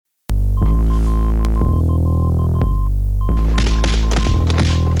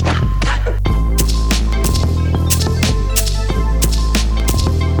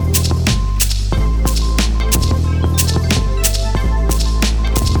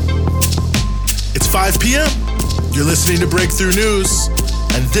It's 5 p.m. You're listening to Breakthrough News,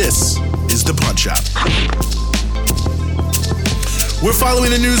 and this is The Punch-Out. We're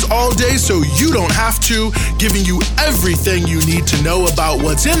following the news all day so you don't have to, giving you everything you need to know about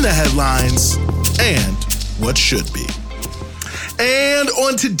what's in the headlines and what should be. And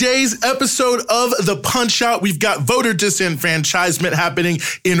on today's episode of The Punch-Out, we've got voter disenfranchisement happening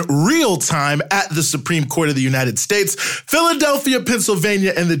in real time at the Supreme Court of the United States. Philadelphia,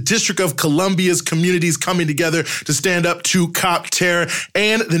 Pennsylvania, and the District of Columbia's communities coming together to stand up to cop terror,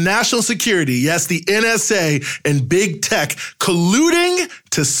 and the national security, yes, the NSA and big tech colluding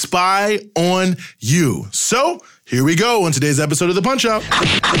to spy on you. So here we go on today's episode of The Punch-Out.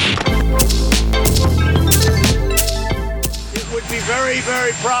 Be very,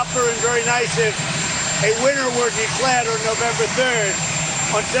 very proper and very nice if a winner were declared on November 3rd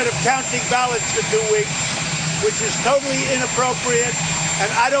instead of counting ballots for 2 weeks, which is totally inappropriate,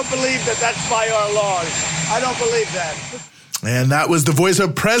 and I don't believe that that's by our laws. I don't believe that. And that was the voice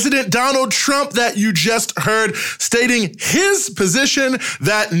of President Donald Trump that you just heard, stating his position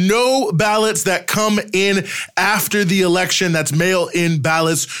that no ballots that come in after the election, that's mail-in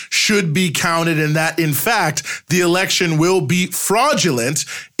ballots, should be counted, and that, in fact, the election will be fraudulent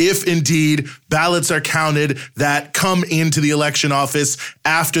if indeed ballots are counted that come into the election office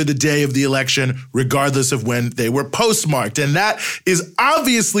after the day of the election, regardless of when they were postmarked. And that is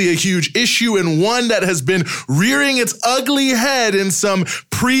obviously a huge issue, and one that has been rearing its ugly head in some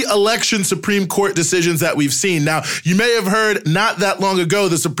pre-election Supreme Court decisions that we've seen. Now, you may have heard not that long ago,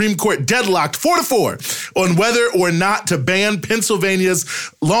 the Supreme Court deadlocked 4-4 on whether or not to ban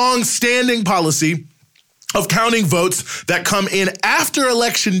Pennsylvania's long-standing policy of counting votes that come in after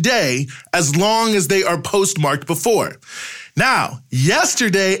Election Day as long as they are postmarked before. Now,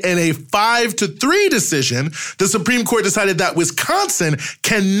 yesterday in a 5-3 decision, the Supreme Court decided that Wisconsin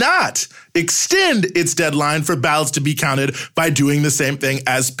cannot extend its deadline for ballots to be counted by doing the same thing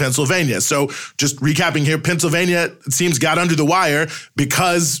as Pennsylvania. So just recapping here, Pennsylvania, it seems, got under the wire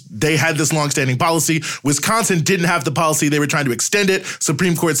because they had this longstanding policy. Wisconsin didn't have the policy. They were trying to extend it.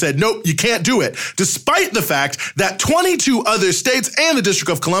 Supreme Court said, nope, you can't do it, despite the fact that 22 other states and the District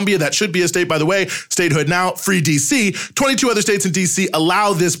of Columbia, that should be a state, by the way, statehood now, free D.C., 22 other states in D.C.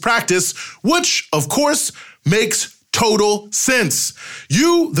 allow this practice, which, of course, makes total sense.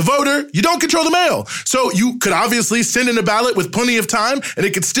 You, the voter, you don't control the mail. So you could obviously send in a ballot with plenty of time and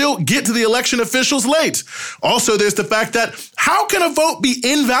it could still get to the election officials late. Also, there's the fact that how can a vote be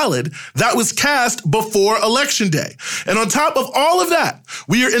invalid that was cast before Election Day? And on top of all of that,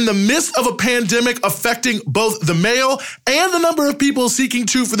 we are in the midst of a pandemic affecting both the mail and the number of people seeking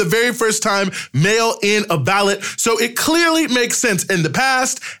to, for the very first time, mail in a ballot. So it clearly makes sense in the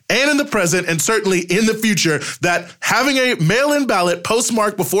past and in the present, and certainly in the future, that having a mail-in ballot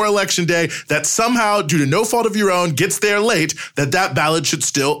postmarked before Election Day that somehow, due to no fault of your own, gets there late, that ballot should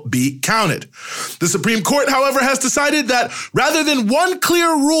still be counted. The Supreme Court, however, has decided that rather than one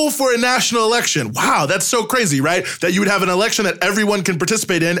clear rule for a national election, wow, that's so crazy, right? That you would have an election that everyone can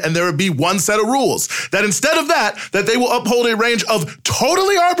participate in and there would be one set of rules. That instead of that they will uphold a range of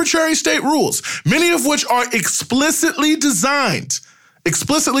totally arbitrary state rules, many of which are explicitly designed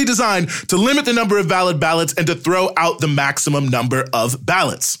to limit the number of valid ballots and to throw out the maximum number of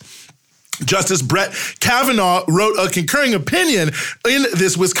ballots. Justice Brett Kavanaugh wrote a concurring opinion in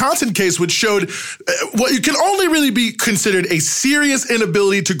this Wisconsin case, which showed what you can only really be considered a serious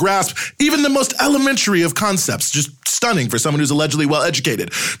inability to grasp even the most elementary of concepts. Just stunning for someone who's allegedly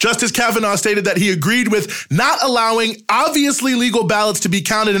well-educated. Justice Kavanaugh stated that he agreed with not allowing obviously legal ballots to be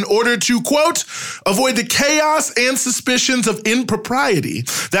counted in order to, quote, avoid the chaos and suspicions of impropriety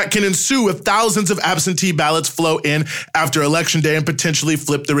that can ensue if thousands of absentee ballots flow in after Election Day and potentially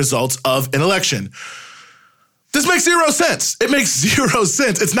flip the results of an election. This makes zero sense. It makes zero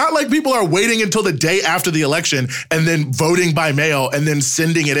sense. It's not like people are waiting until the day after the election and then voting by mail and then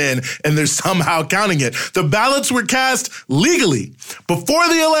sending it in and they're somehow counting it. The ballots were cast legally before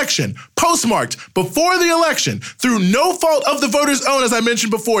the election, postmarked before the election, through no fault of the voter's own, as I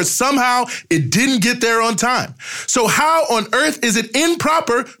mentioned before. Somehow it didn't get there on time. So how on earth is it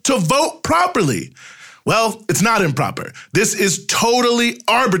improper to vote properly? Well, it's not improper. This is totally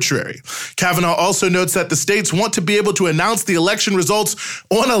arbitrary. Kavanaugh also notes that the states want to be able to announce the election results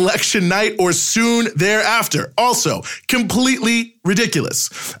on election night or soon thereafter. Also, completely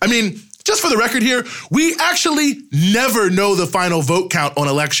ridiculous. I mean, Just for the record here, we actually never know the final vote count on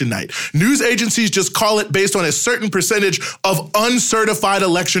election night. News agencies just call it based on a certain percentage of uncertified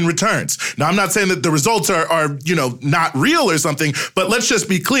election returns. Now, I'm not saying that the results are not real or something, but let's just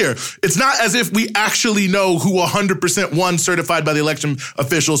be clear. It's not as if we actually know who 100% won certified by the election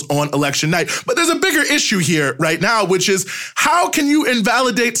officials on election night. But there's a bigger issue here right now, which is how can you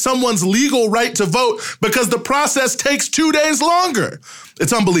invalidate someone's legal right to vote because the process takes 2 days longer?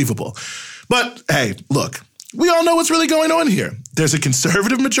 It's unbelievable. But hey, look, we all know what's really going on here. There's a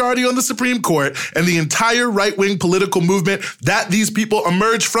conservative majority on the Supreme Court, and the entire right-wing political movement that these people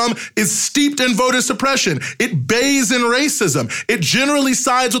emerge from is steeped in voter suppression. It bathes in racism. It generally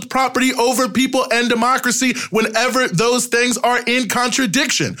sides with property over people and democracy whenever those things are in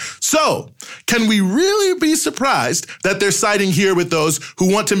contradiction. So, can we really be surprised that they're siding here with those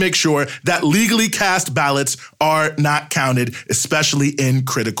who want to make sure that legally cast ballots are not counted, especially in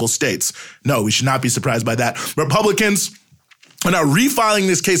critical states? No, we should not be surprised by that. Republicans are now refiling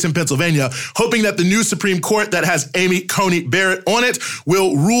this case in Pennsylvania, hoping that the new Supreme Court that has Amy Coney Barrett on it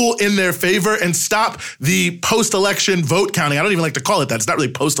will rule in their favor and stop the post-election vote counting. I don't even like to call it that. It's not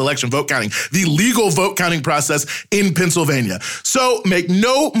really post-election vote counting. The legal vote counting process in Pennsylvania. So make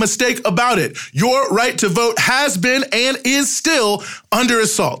no mistake about it. Your right to vote has been and is still under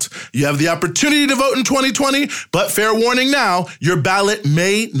assault. You have the opportunity to vote in 2020, but fair warning now, your ballot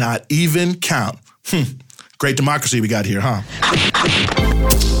may not even count. Great democracy we got here, huh?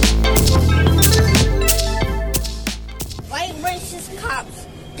 White racist cops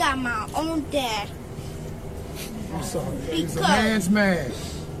got my own dad. I'm sorry. He's a man's man.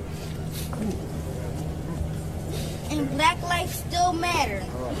 And black lives still matter.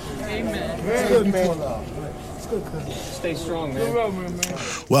 Amen. It's good, man. Stay strong, man.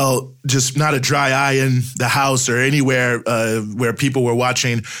 Well, just not a dry eye in the house or anywhere where people were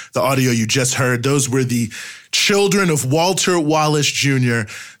watching the audio you just heard. Those were the children of Walter Wallace Jr.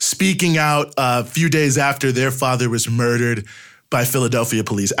 speaking out a few days after their father was murdered by Philadelphia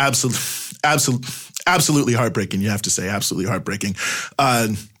police. Absolutely heartbreaking, you have to say. Absolutely heartbreaking.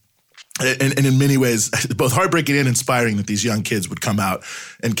 And in many ways, both heartbreaking and inspiring that these young kids would come out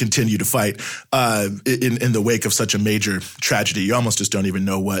and continue to fight in the wake of such a major tragedy. You almost just don't even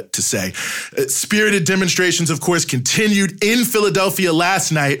know what to say. Spirited demonstrations, of course, continued in Philadelphia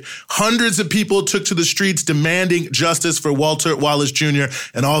last night. Hundreds of people took to the streets demanding justice for Walter Wallace Jr.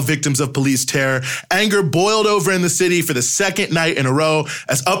 and all victims of police terror. Anger boiled over in the city for the second night in a row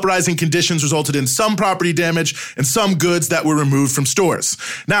as uprising conditions resulted in some property damage and some goods that were removed from stores.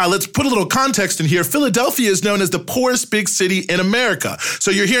 Now, let's put a little context in here. Philadelphia is known as the poorest big city in America. So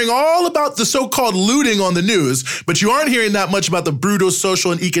you're hearing all about the so-called looting on the news, but you aren't hearing that much about the brutal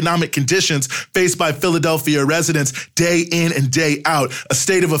social and economic conditions faced by Philadelphia residents day in and day out, a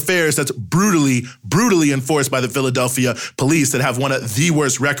state of affairs that's brutally enforced by the Philadelphia police that have one of the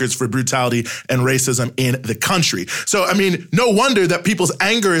worst records for brutality and racism in the country. So, I mean, no wonder that people's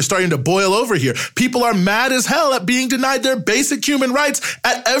anger is starting to boil over here. People are mad as hell at being denied their basic human rights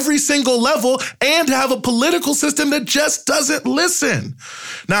at every single level and to have a political system that just doesn't listen.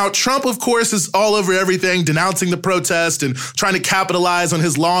 Now, Trump, of course, is all over everything, denouncing the protest and trying to capitalize on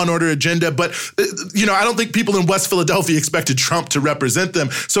his law and order agenda. But, I don't think people in West Philadelphia expected Trump to represent them.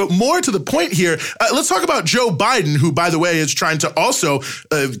 So more to the point here, let's talk about Joe Biden, who, by the way, is trying to also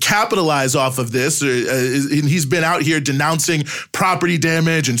capitalize off of this. And he's been out here denouncing property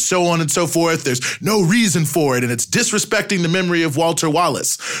damage and so on and so forth. There's no reason for it, and it's disrespecting the memory of Walter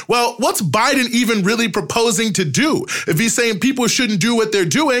Wallace. Well, what's Biden even really proposing to do? If he's saying people shouldn't do what they're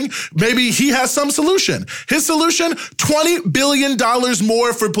doing, maybe he has some solution. His solution, $20 billion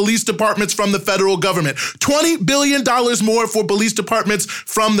more for police departments from the federal government. $20 billion more for police departments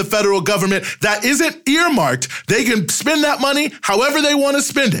from the federal government that isn't earmarked. They can spend that money however they want to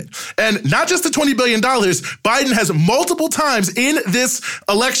spend it. And not just the $20 billion, Biden has multiple times in this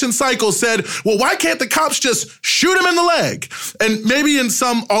election cycle said, well, why can't the cops just shoot him in the leg? And maybe in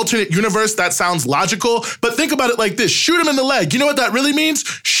some alternate universe that sounds logical, but think about it like this. Shoot him in the leg. You know what that really means?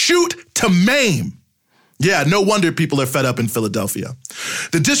 Shoot to maim. Yeah, no wonder people are fed up in Philadelphia.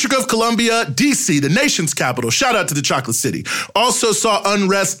 The District of Columbia, D.C., the nation's capital, shout out to the Chocolate City, also saw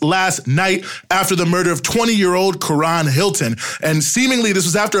unrest last night after the murder of 20-year-old Karan Hilton. And seemingly this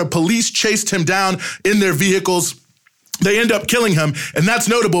was after a police chased him down in their vehicles. They end up killing him, and that's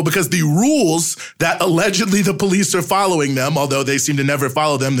notable because the rules that allegedly the police are following them, although they seem to never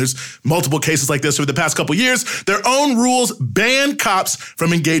follow them, there's multiple cases like this over the past couple years, their own rules ban cops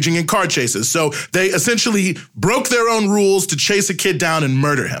from engaging in car chases. So they essentially broke their own rules to chase a kid down and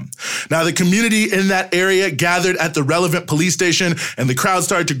murder him. Now, the community in that area gathered at the relevant police station, and the crowd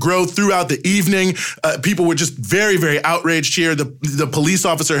started to grow throughout the evening. People were just very, very outraged here. The police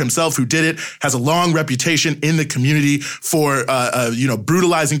officer himself who did it has a long reputation in the community for,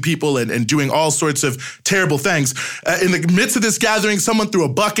 brutalizing people and doing all sorts of terrible things. In the midst of this gathering, someone threw a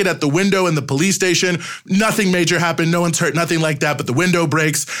bucket at the window in the police station. Nothing major happened. No one's hurt, nothing like that, but the window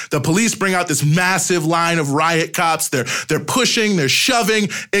breaks. The police bring out this massive line of riot cops. They're pushing, they're shoving,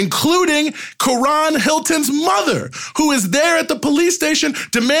 including Karan Hilton's mother, who is there at the police station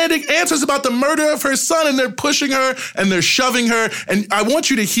demanding answers about the murder of her son, and they're pushing her and they're shoving her. And I want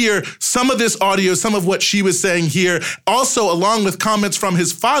you to hear some of this audio, some of what she was saying here, also along with comments from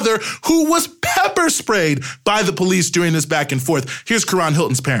his father, who was pepper sprayed by the police during this back and forth. Here's Karan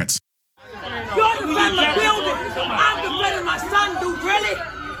Hilton's parents. You're defending my building. I'm defending my son, dude. Really?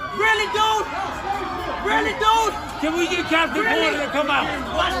 Really, dude? Really, dude? Can we get Captain Porter to come out?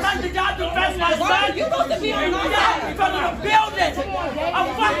 My son did not defend my son. You're supposed to be on my side because of the building. A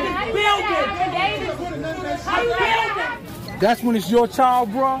fucking building. A building. That's when it's your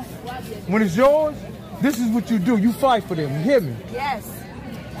child, bro. When it's yours, this is what you do. You fight for them. You hear me? Yes.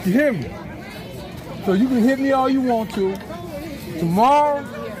 You hear me? So you can hit me all you want to. Tomorrow,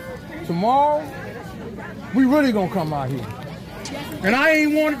 we really gonna come out here. And I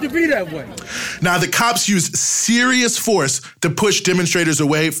ain't want it to be that way. Now, the cops used serious force to push demonstrators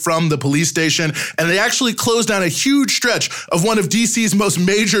away from the police station, and they actually closed down a huge stretch of one of D.C.'s most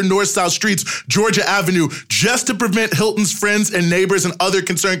major north-south streets, Georgia Avenue, just to prevent Hilton's friends and neighbors and other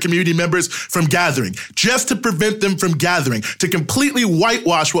concerned community members from gathering, just to prevent them from gathering, to completely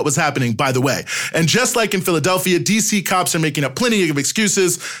whitewash what was happening, by the way. And just like in Philadelphia, D.C. cops are making up plenty of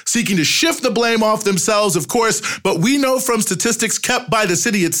excuses, seeking to shift the blame off themselves, of course, but we know from statistics kept by the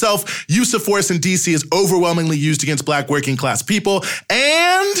city itself, use of force in D.C. is overwhelmingly used against black working class people.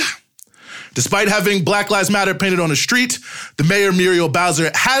 And despite having Black Lives Matter painted on the street, the mayor, Muriel Bowser,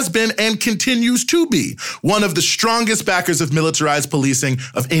 has been and continues to be one of the strongest backers of militarized policing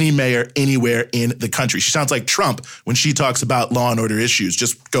of any mayor anywhere in the country. She sounds like Trump when she talks about law and order issues.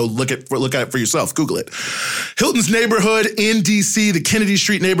 Just go look at it for yourself. Google it. Hilton's neighborhood in D.C., the Kennedy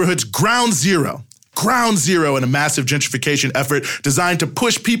Street neighborhood's ground zero in a massive gentrification effort designed to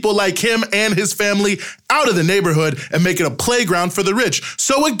push people like him and his family out of the neighborhood and make it a playground for the rich.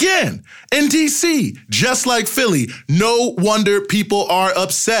 So again, in DC, just like Philly, no wonder people are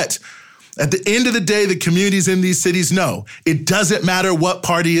upset. At the end of the day, the communities in these cities know it doesn't matter what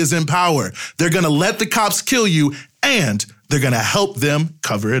party is in power. They're going to let the cops kill you, and they're going to help them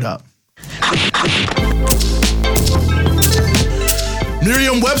cover it up.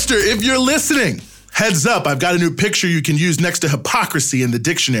 Merriam-Webster, if you're listening, heads up, I've got a new picture you can use next to hypocrisy in the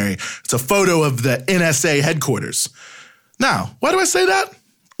dictionary. It's a photo of the NSA headquarters. Now, why do I say that?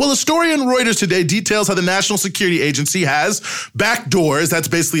 Well, a story in Reuters today details how the National Security Agency has backdoors. That's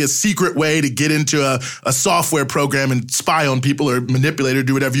basically a secret way to get into a software program and spy on people or manipulate or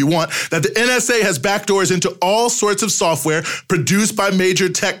do whatever you want. That the NSA has backdoors into all sorts of software produced by major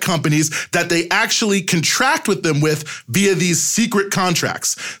tech companies that they actually contract with them with via these secret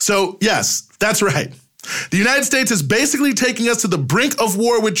contracts. So yes, that's right. The United States is basically taking us to the brink of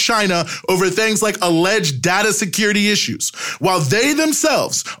war with China over things like alleged data security issues, while they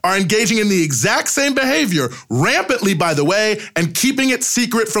themselves are engaging in the exact same behavior, rampantly, by the way, and keeping it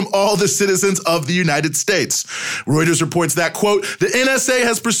secret from all the citizens of the United States. Reuters reports that, quote, the NSA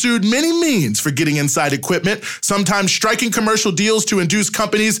has pursued many means for getting inside equipment, sometimes striking commercial deals to induce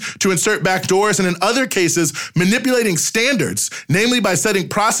companies to insert backdoors, and in other cases, manipulating standards, namely by setting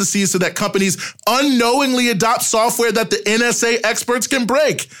processes so that companies unknowingly adopt software that the NSA experts can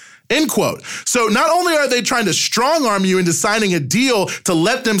break. End quote. So not only are they trying to strong arm you into signing a deal to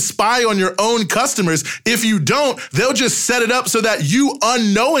let them spy on your own customers, if you don't, they'll just set it up so that you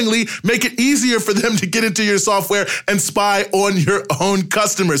unknowingly make it easier for them to get into your software and spy on your own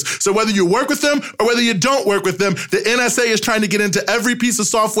customers. So whether you work with them or whether you don't work with them, the NSA is trying to get into every piece of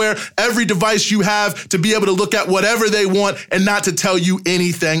software, every device you have to be able to look at whatever they want and not to tell you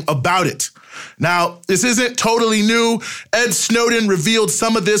anything about it. Now, this isn't totally new. Ed Snowden revealed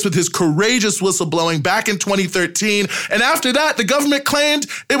some of this with his courageous whistleblowing back in 2013. And after that, the government claimed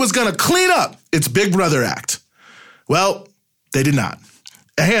it was going to clean up its Big Brother Act. Well, they did not.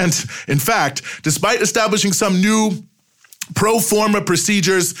 And in fact, despite establishing some new pro forma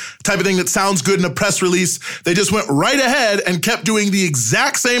procedures, type of thing that sounds good in a press release. They just went right ahead and kept doing the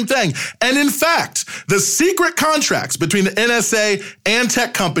exact same thing. And in fact, the secret contracts between the NSA and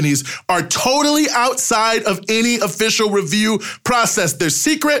tech companies are totally outside of any official review process. They're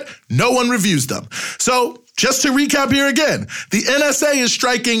secret. No one reviews them. So, just to recap here again, the NSA is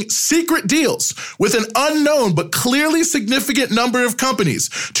striking secret deals with an unknown but clearly significant number of companies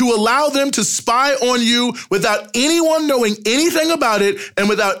to allow them to spy on you without anyone knowing anything about it and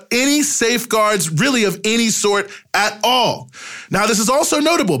without any safeguards really of any sort at all. Now, this is also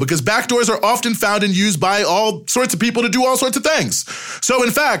notable because backdoors are often found and used by all sorts of people to do all sorts of things. So,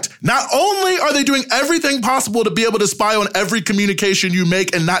 in fact, not only are they doing everything possible to be able to spy on every communication you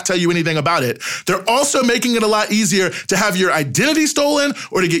make and not tell you anything about it, they're also making it a lot easier to have your identity stolen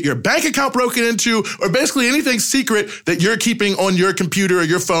or to get your bank account broken into or basically anything secret that you're keeping on your computer or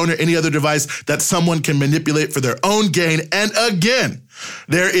your phone or any other device that someone can manipulate for their own gain. And again,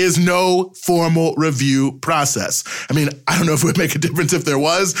 there is no formal review process. I mean, I don't know if it would make a difference if there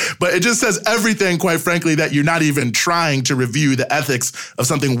was, but it just says everything, quite frankly, that you're not even trying to review the ethics of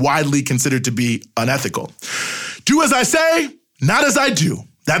something widely considered to be unethical. Do as I say, not as I do.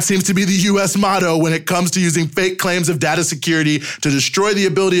 That seems to be the U.S. motto when it comes to using fake claims of data security to destroy the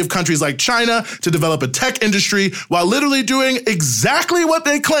ability of countries like China to develop a tech industry while literally doing exactly what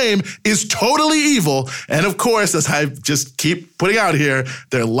they claim is totally evil. And of course, as I just keep putting out here,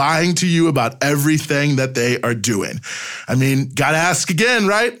 they're lying to you about everything that they are doing. I mean, gotta ask again,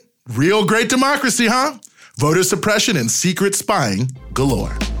 right? Real great democracy, huh? Voter suppression and secret spying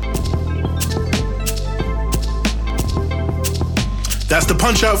galore. That's the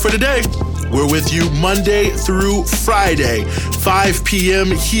Punch Out for today. We're with you Monday through Friday, 5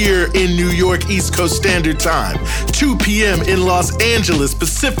 p.m. here in New York East Coast Standard Time, 2 p.m. in Los Angeles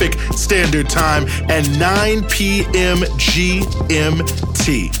Pacific Standard Time, and 9 p.m.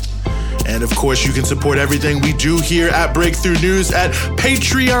 GMT. And of course, you can support everything we do here at Breakthrough News at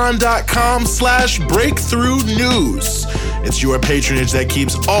patreon.com/Breakthrough News. It's your patronage that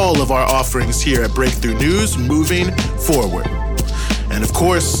keeps all of our offerings here at Breakthrough News moving forward. And of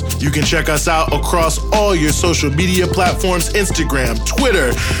course, you can check us out across all your social media platforms, Instagram,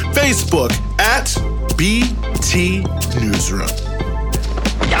 Twitter, Facebook, at BT Newsroom.